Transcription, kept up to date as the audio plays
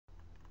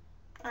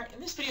Alright,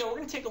 in this video we're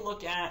going to take a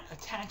look at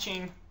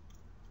attaching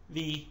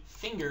the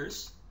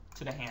fingers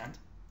to the hand.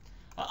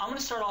 I'm going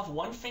to start off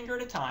one finger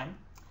at a time,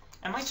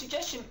 and my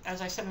suggestion, as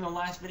I said in the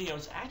last video,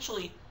 is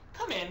actually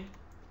come in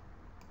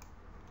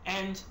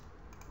and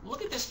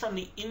look at this from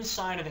the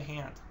inside of the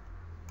hand.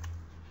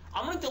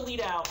 I'm going to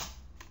delete out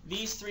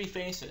these three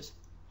faces,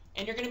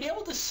 and you're going to be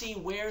able to see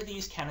where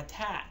these can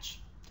attach.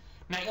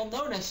 Now you'll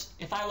notice,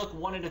 if I look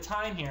one at a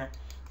time here,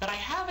 that I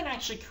haven't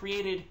actually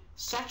created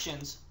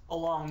sections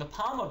along the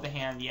palm of the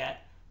hand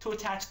yet to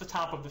attach the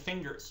top of the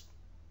fingers.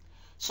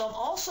 So I'm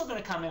also going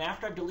to come in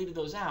after I've deleted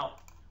those out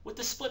with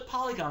the split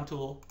polygon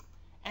tool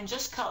and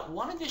just cut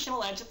one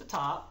additional edge at the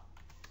top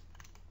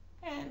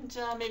and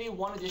maybe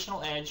one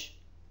additional edge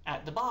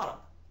at the bottom.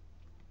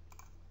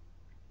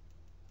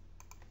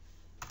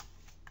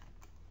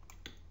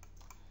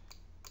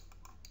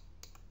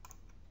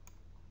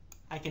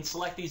 I can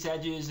select these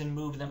edges and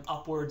move them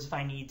upwards if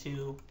I need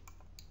to.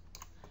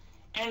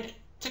 And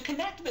to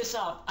connect this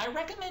up, I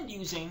recommend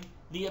using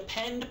the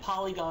Append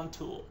Polygon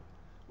tool,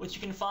 which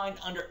you can find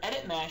under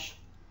Edit Mesh,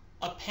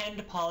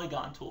 Append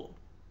Polygon tool.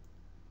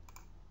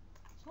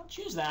 So I'll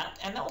choose that,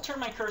 and that will turn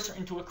my cursor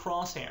into a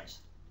crosshairs.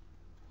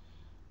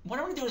 What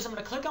I'm going to do is I'm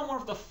going to click on one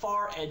of the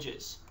far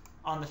edges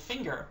on the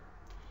finger,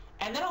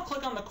 and then I'll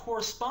click on the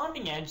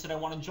corresponding edge that I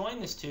want to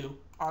join this to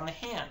on the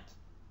hand.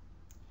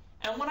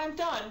 And when I'm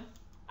done,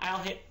 I'll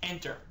hit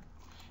Enter.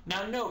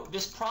 Now note,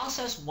 this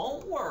process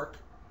won't work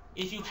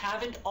if you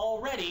haven't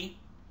already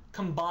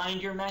combined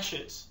your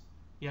meshes.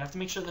 You have to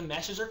make sure the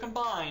meshes are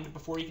combined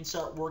before you can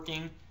start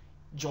working,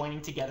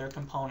 joining together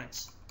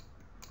components.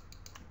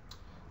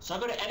 So I'll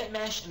go to Edit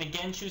Mesh and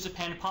again choose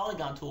Append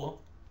Polygon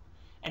tool.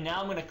 And now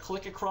I'm going to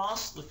click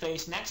across the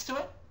face next to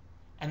it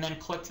and then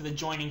click to the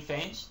joining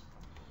face.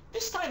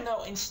 This time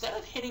though, instead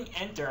of hitting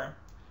Enter,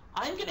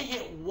 I'm going to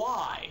hit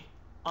Y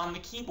on the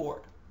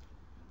keyboard,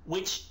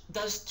 which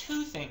does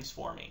two things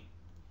for me.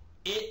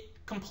 It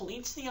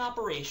completes the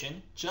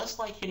operation just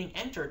like hitting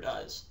Enter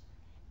does,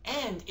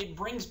 and it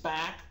brings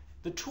back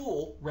the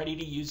tool ready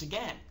to use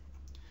again.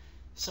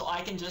 So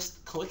I can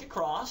just click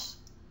across,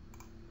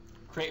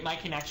 create my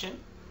connection,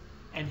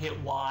 and hit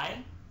Y,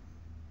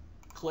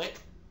 click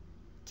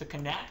to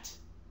connect,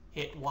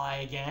 hit Y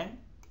again,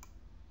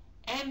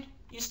 and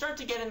you start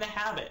to get in the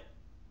habit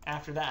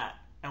after that,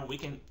 and we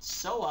can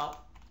sew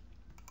up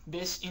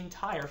this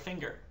entire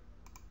finger.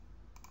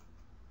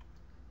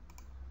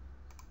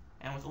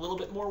 And with a little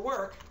bit more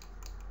work,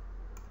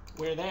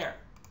 we're there.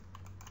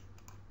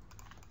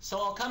 So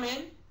I'll come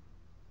in,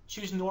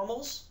 choose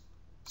normals,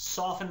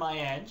 soften my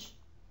edge,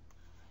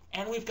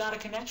 and we've got a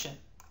connection.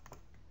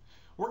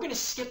 We're going to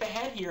skip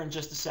ahead here in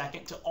just a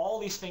second to all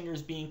these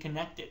fingers being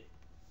connected.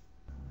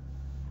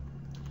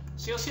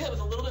 So you'll see that with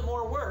a little bit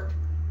more work,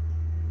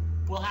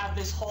 we'll have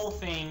this whole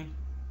thing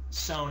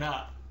sewn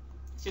up.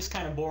 It's just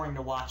kind of boring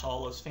to watch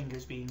all those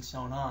fingers being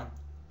sewn on.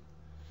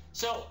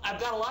 So I've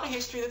got a lot of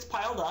history that's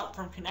piled up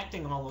from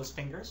connecting all those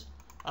fingers,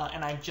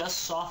 and I've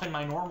just softened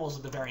my normals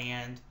at the very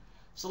end.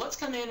 So let's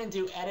come in and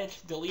do Edit,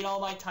 Delete All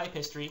by Type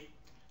History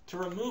to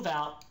remove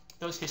out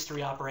those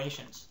history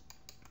operations.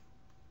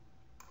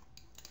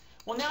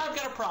 Well, now I've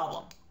got a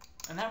problem,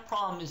 and that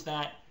problem is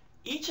that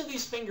each of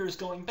these fingers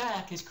going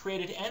back has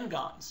created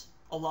n-gons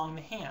along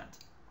the hand.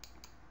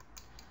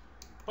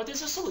 But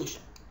there's a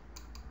solution.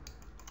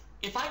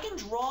 If I can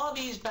draw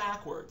these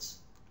backwards,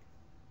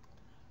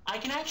 I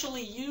can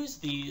actually use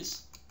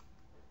these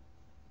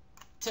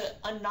to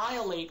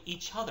annihilate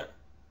each other.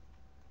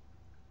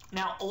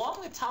 Now,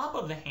 along the top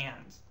of the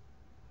hand,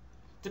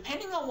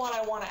 depending on what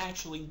I want to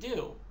actually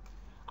do,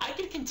 I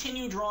could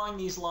continue drawing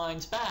these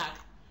lines back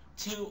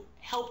to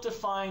help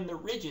define the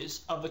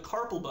ridges of the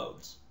carpal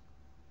bones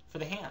for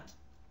the hand.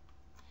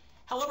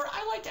 However,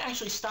 I like to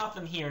actually stop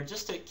them here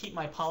just to keep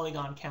my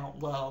polygon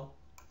count low.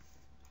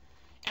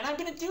 And I'm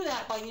going to do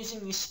that by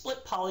using the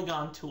Split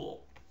Polygon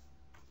tool.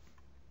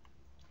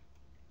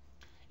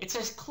 It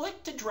says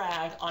click to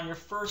drag on your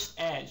first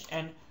edge,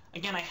 and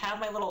again I have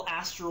my little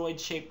asteroid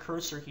shaped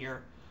cursor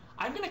here.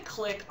 I'm going to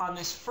click on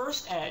this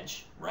first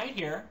edge right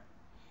here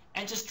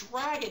and just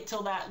drag it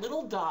till that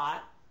little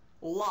dot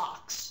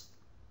locks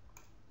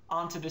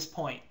onto this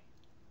point.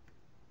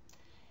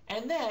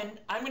 And then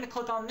I'm going to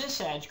click on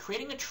this edge,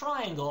 creating a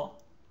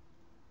triangle,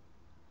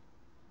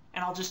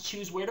 and I'll just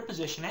choose where to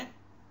position it.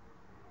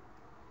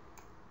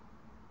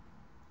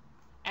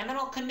 And then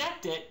I'll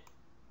connect it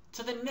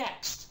to the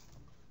next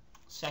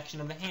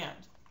section of the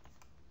hand.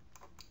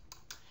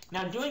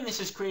 Now doing this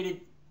has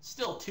created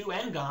still two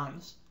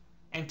n-gons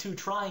and two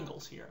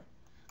triangles here,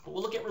 but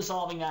we'll look at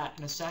resolving that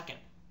in a second.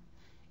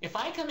 If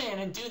I come in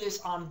and do this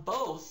on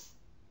both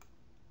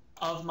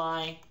of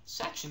my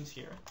sections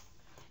here,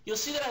 you'll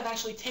see that I've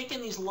actually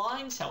taken these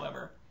lines,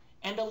 however,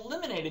 and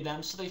eliminated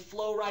them so they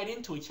flow right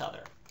into each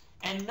other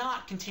and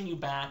not continue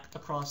back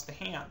across the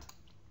hand.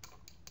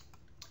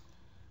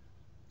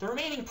 The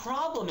remaining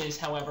problem is,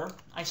 however,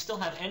 I still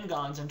have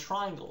n-gons and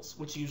triangles,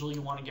 which usually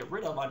you want to get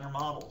rid of on your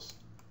models.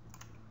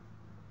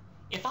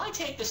 If I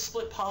take the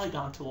Split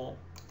Polygon tool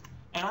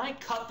and I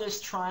cut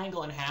this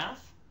triangle in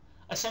half,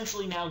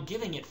 essentially now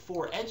giving it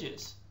 4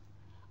 edges,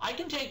 I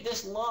can take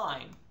this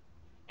line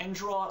and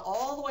draw it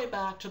all the way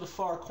back to the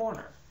far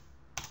corner.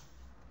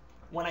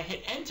 When I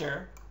hit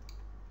enter,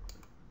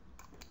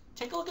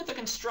 take a look at the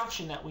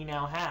construction that we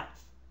now have.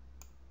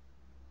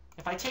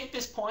 If I take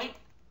this point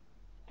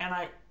and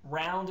I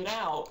round it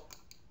out,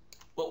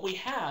 what we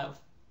have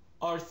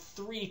are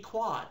 3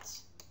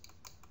 quads.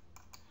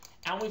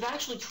 And we've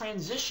actually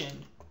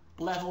transitioned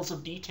levels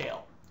of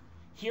detail.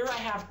 Here I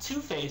have 2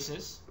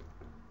 faces.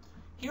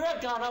 Here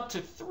I've gone up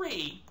to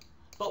 3,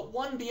 but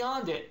 1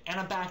 beyond it, and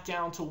I'm back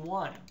down to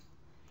 1.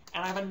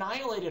 And I've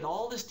annihilated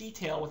all this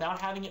detail without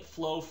having it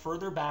flow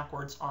further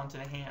backwards onto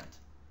the hand.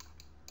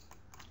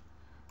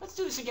 Let's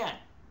do this again.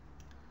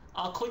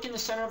 I'll click in the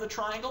center of the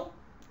triangle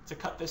to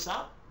cut this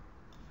up,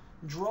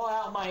 draw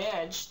out my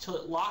edge till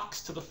it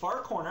locks to the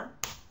far corner,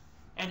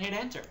 and hit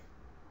enter.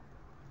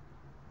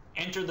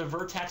 Enter the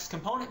vertex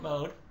component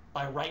mode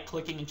by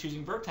right-clicking and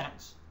choosing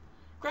vertex.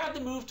 Grab the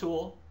move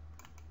tool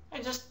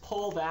and just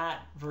pull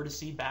that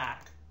vertex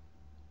back.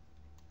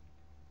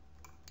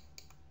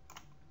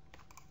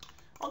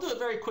 I'll do it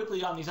very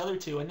quickly on these other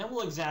 2, and then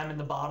we'll examine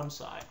the bottom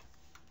side.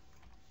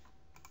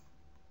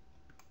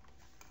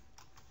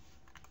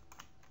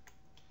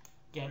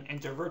 Again,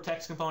 enter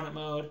vertex component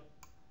mode,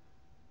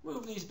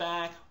 move these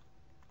back,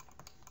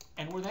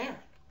 and we're there.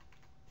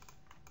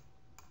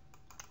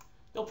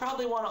 You'll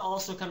probably want to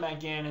also come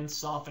back in and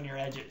soften your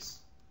edges.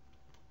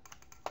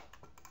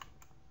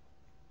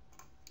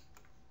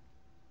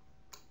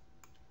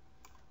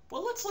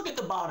 Well, let's look at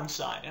the bottom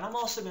side, and I'm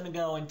also going to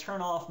go and turn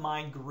off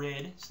my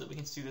grid so that we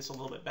can see this a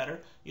little bit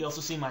better. You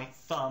also see my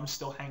thumb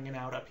still hanging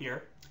out up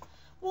here.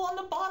 Well, on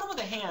the bottom of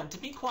the hand, to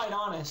be quite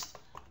honest,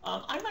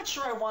 I'm not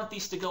sure I want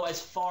these to go as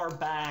far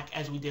back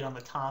as we did on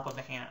the top of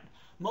the hand.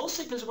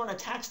 Mostly because we're going to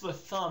attach the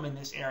thumb in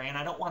this area, and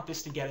I don't want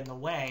this to get in the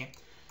way.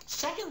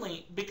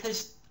 Secondly,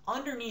 because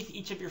underneath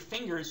each of your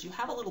fingers, you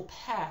have a little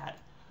pad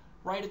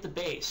right at the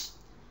base.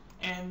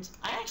 And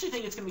I actually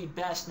think it's going to be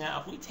best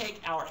now if we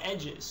take our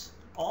edges,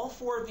 all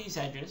 4 of these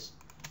edges,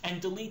 and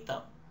delete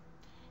them.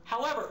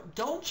 However,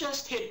 don't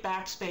just hit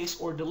backspace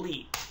or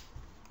delete.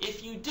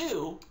 If you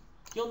do,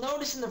 you'll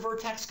notice in the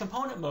vertex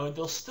component mode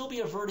there'll still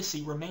be a vertex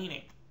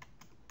remaining.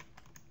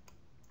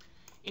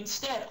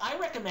 Instead, I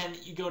recommend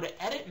that you go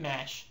to Edit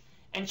Mesh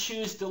and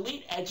choose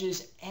Delete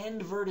Edges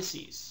and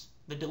Vertices,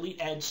 the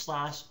Delete Edge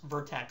 /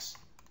 Vertex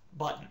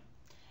button,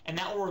 and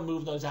that will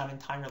remove those out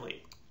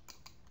entirely.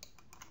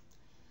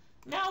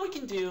 Now we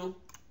can do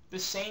the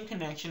same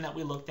connection that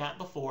we looked at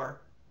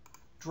before,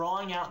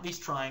 drawing out these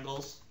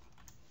triangles,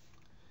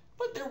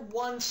 but they're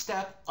 1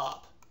 step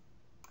up.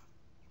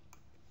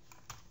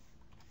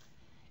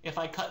 If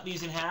I cut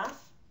these in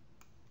half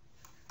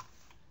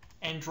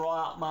and draw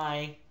out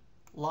my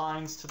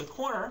lines to the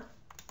corner,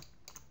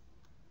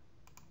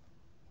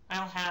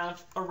 I'll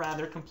have a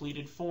rather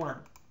completed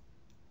form.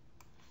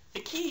 The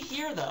key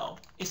here, though,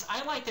 is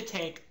I like to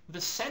take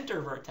the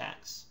center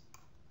vertex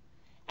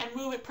and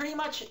move it pretty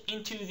much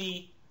into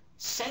the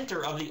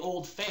center of the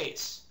old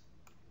face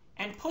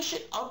and push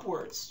it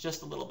upwards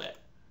just a little bit,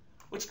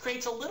 which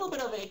creates a little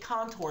bit of a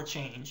contour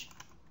change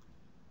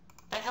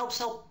that helps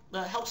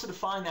to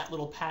define that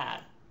little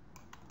pad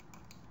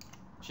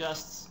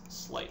just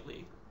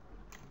slightly.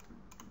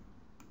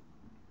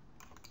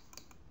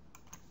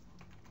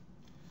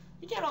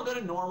 Again, I'll go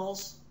to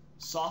Normals,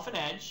 Soften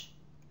Edge,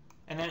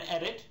 and then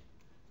Edit,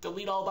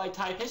 Delete All by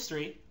Type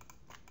History,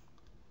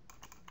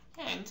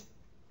 and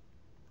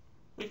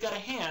we've got a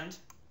hand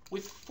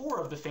with 4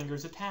 of the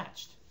fingers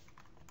attached.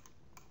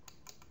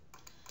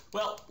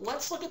 Well,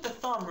 let's look at the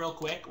thumb real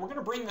quick. We're going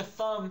to bring the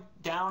thumb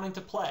down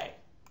into play.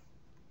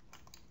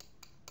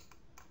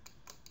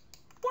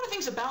 One of the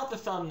things about the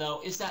thumb,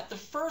 though, is that the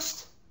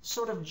first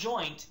sort of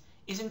joint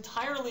is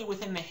entirely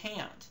within the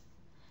hand.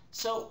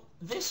 So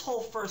this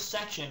whole first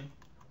section,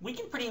 we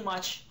can pretty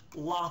much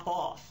lop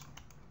off.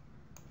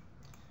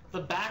 The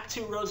back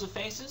 2 rows of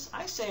faces,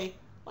 I say,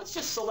 let's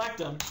just select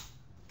them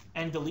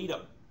and delete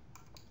them.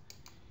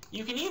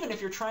 You can even, if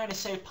you're trying to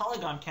save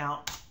polygon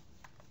count,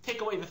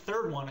 take away the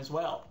 3rd one as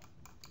well.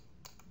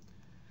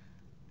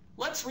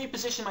 Let's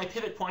reposition my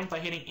pivot point by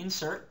hitting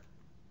Insert,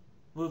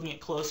 moving it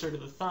closer to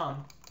the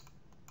thumb.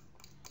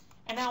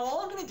 And now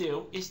all I'm going to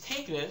do is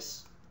take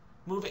this,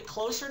 move it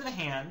closer to the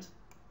hand,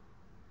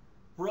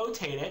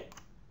 rotate it,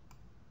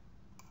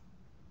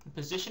 and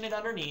position it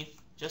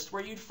underneath, just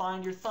where you'd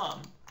find your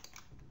thumb.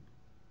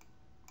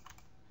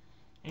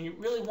 And you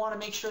really want to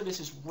make sure this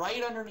is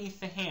right underneath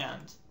the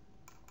hand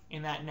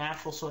in that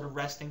natural sort of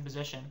resting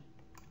position.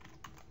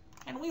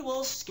 And we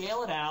will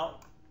scale it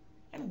out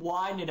and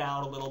widen it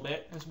out a little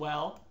bit as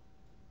well.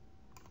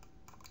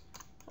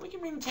 And we can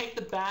even take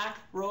the back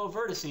row of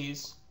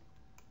vertices,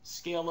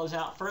 scale those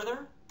out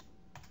further,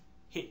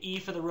 hit E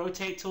for the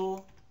rotate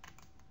tool,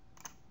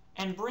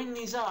 and bring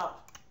these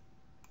up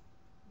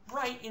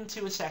right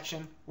into a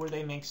section where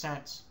they make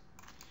sense.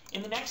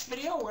 In the next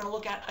video, we're going to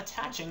look at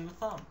attaching the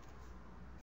thumb.